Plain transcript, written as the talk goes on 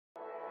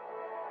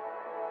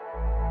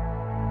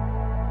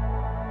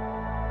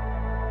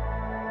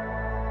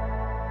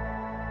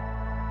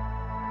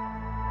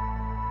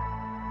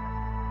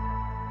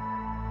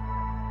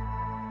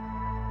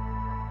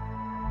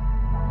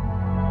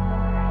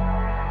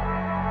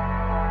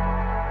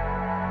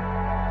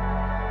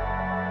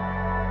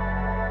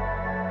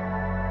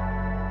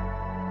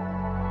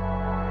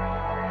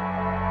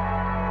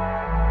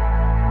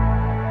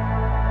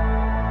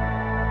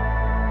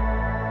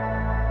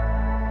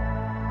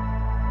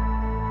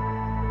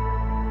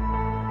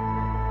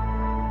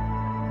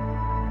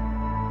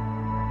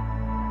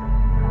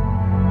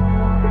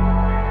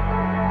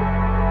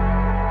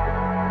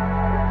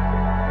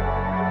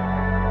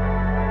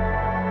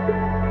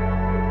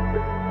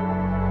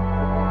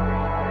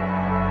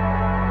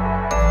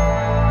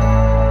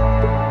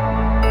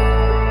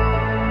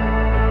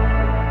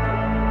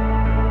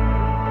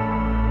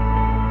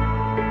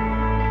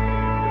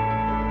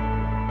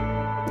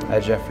I,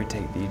 Jeffrey,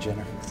 take thee,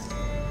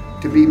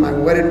 Jennifer, to be my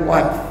wedded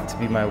wife, to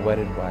be my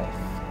wedded wife,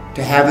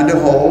 to have and to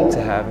hold,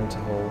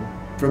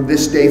 from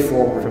this day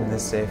forward,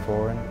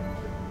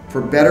 for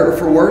better or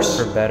for worse,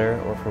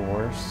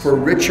 for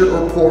richer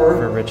or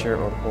poorer,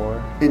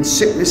 in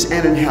sickness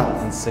and in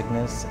health,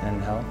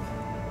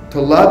 to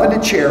love and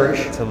to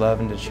cherish,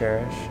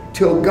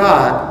 till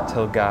God,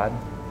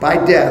 by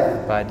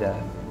death,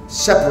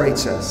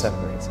 separates us,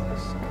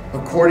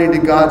 according to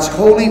God's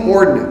holy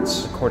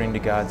ordinance.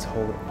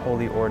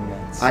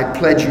 I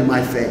pledge you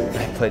my faith.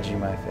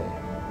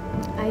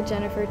 I,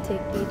 Jennifer, take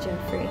thee,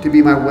 Jeffrey, to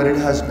be my wedded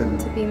husband,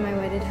 to be my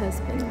wedded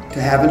husband,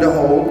 to have and to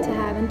hold,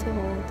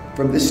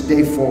 from this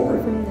day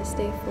forward,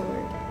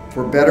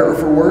 for better or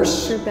for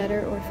worse,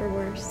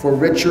 for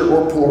richer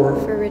or poorer,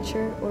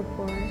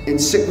 in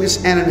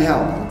sickness and in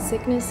health,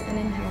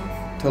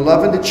 to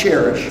love and to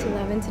cherish,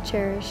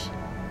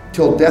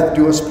 till death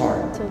do us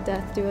part,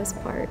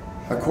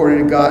 according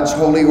to God's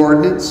holy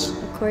ordinance.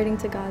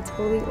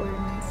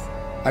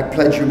 I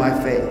pledge you my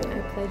faith.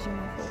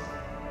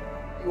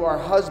 You are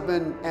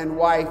husband and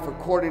wife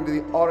according to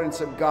the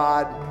ordinance of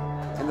God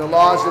and the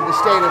laws of the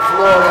state of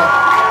Florida.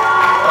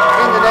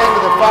 In the name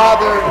of the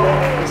Father,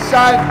 the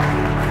Son,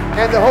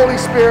 and the Holy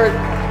Spirit.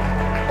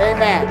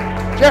 Amen.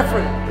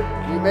 Jeffrey,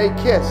 you may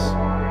kiss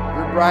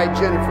your bride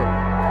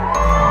Jennifer.